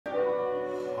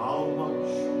How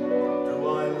much do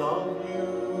I love you?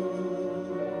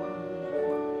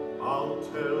 I'll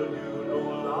tell you no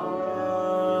lie.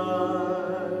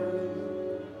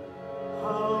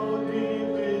 How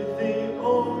deep is the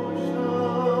ocean?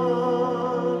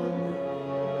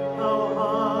 How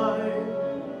high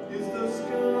is the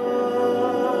sky?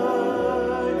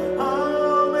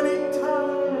 How many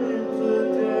times a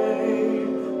day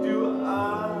do I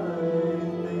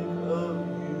think of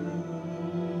you?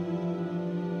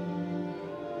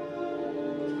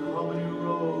 How many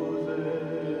roses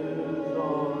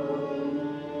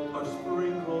are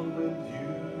sprinkled with you?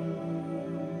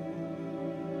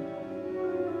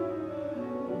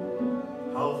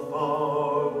 How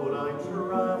far would I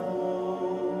travel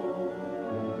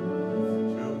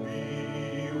to be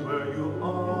where you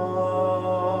are?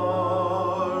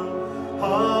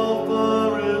 How far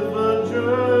is the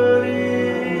journey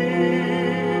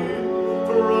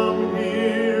from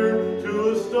here to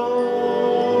a star?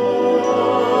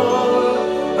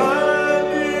 And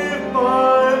if I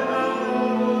asked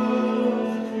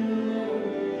you,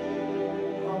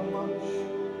 how much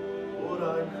would I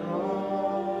cry?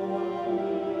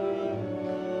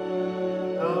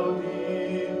 How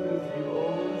deep is the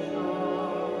ocean?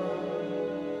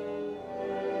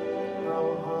 How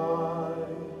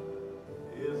high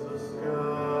is the sky?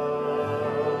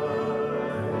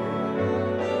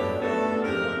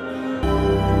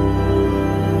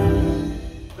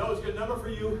 That was a good number for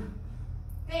you.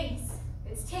 Thanks.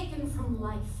 It's taken from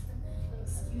life.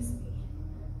 Excuse me.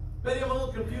 Betty, I'm a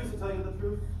little confused to tell you the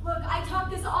truth. Look, I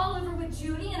talked this all over with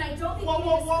Judy, and I don't think Whoa, we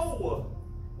whoa, can whoa!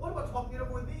 What about talking it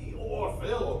over with me? Or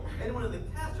Phil? Or anyone in the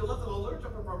cast? You'll let them alert you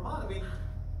for Vermont. I mean,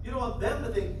 you don't want them to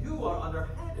think you are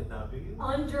underhanded now, do you?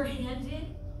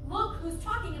 Underhanded? Look who's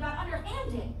talking about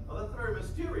underhanded. Well, that's a very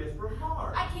mysterious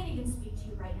remark. I can't even speak to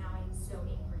you right now. I'm so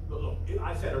angry. Look, if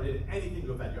I said or did anything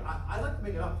to offend you, I'd like to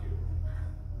make it up to you.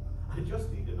 I just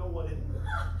need to know what it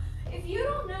is. If you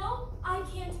don't know, I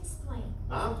can't explain.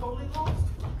 I'm totally lost.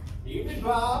 Evening,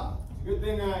 Bob. It's a good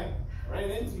thing I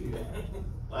ran into you.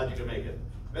 Glad you could make it.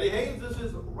 Betty Haynes, this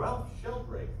is Ralph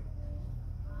Sheldrake.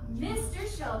 Mr.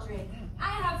 Sheldrake, I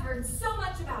have heard so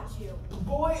much about you.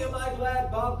 Boy, am I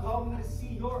glad Bob called me to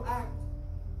see your act.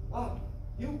 Wow,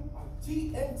 you are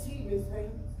TNT, Miss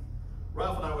Haynes.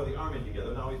 Ralph and I were the Army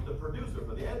together. Now he's the producer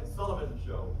for the Ed Sullivan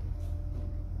Show.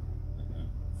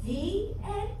 The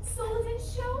Ed Sullivan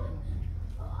Show?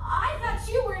 I thought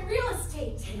you were in real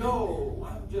estate. No,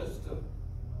 I'm just a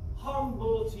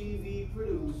humble TV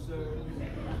producer.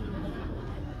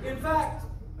 In fact,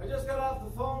 I just got off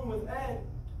the phone with Ed.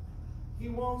 He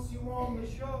wants you on the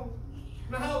show.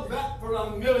 Now how's that for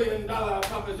 $1 million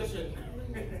proposition?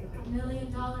 $1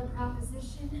 million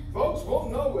proposition? Folks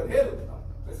won't know what hit them.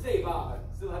 But say, Bob, I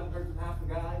still haven't heard from half the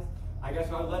guys. I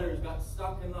guess our letters got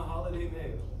stuck in the holiday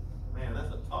mail. Man,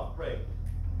 that's a tough break.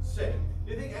 Say,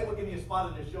 do you think Ed will give me a spot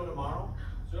in his show tomorrow?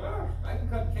 Sure, I can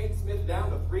cut Kate Smith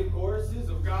down to 3 choruses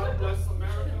of God Bless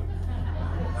America.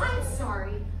 I'm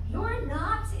sorry, you're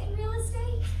not in real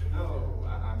estate? No,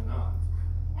 I'm not.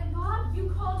 And Bob, you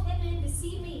called him in to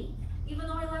see me, even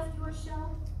though I left your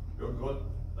show? You're good.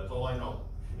 That's all I know.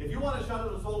 If you want a shot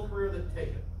at his whole career, then take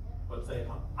it. But say,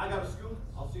 I got a scoop.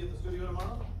 I'll see you at the studio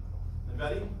tomorrow. And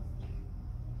Betty,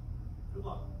 good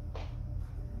luck.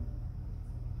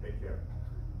 Take care.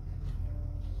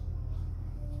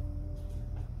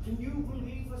 Can you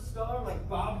believe a star like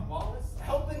Bob Wallace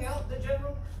helping out the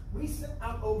general? We sent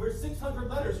out over 600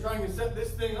 letters trying to set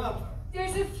this thing up.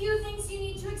 There's a few things you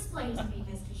need to explain to me,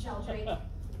 Mr. Sheldrake.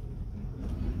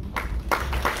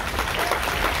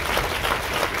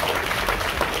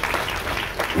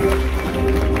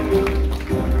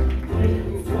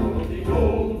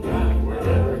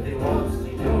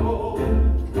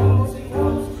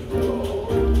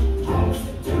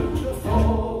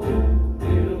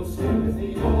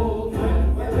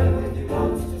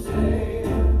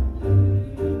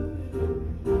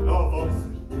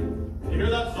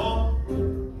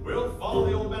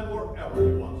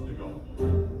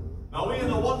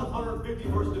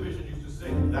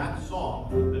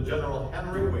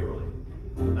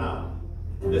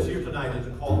 This here tonight is a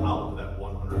call out to that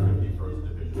 151st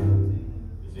Division.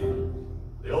 You see,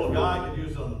 the old guy could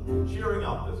use some cheering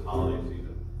up this holiday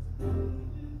season.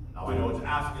 Now I know it's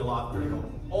asking a lot for you to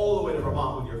come all the way to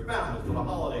Vermont with your families for the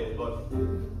holidays, but the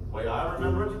way I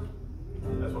remember it,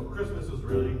 that's what Christmas is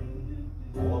really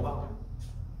all about.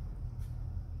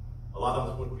 A lot of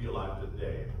us wouldn't be alive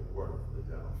today if it weren't for the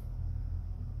general.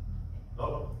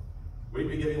 So, we'd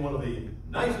be giving one of the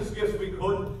nicest gifts we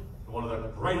could to one of the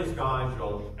greatest guys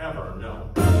you'll ever know.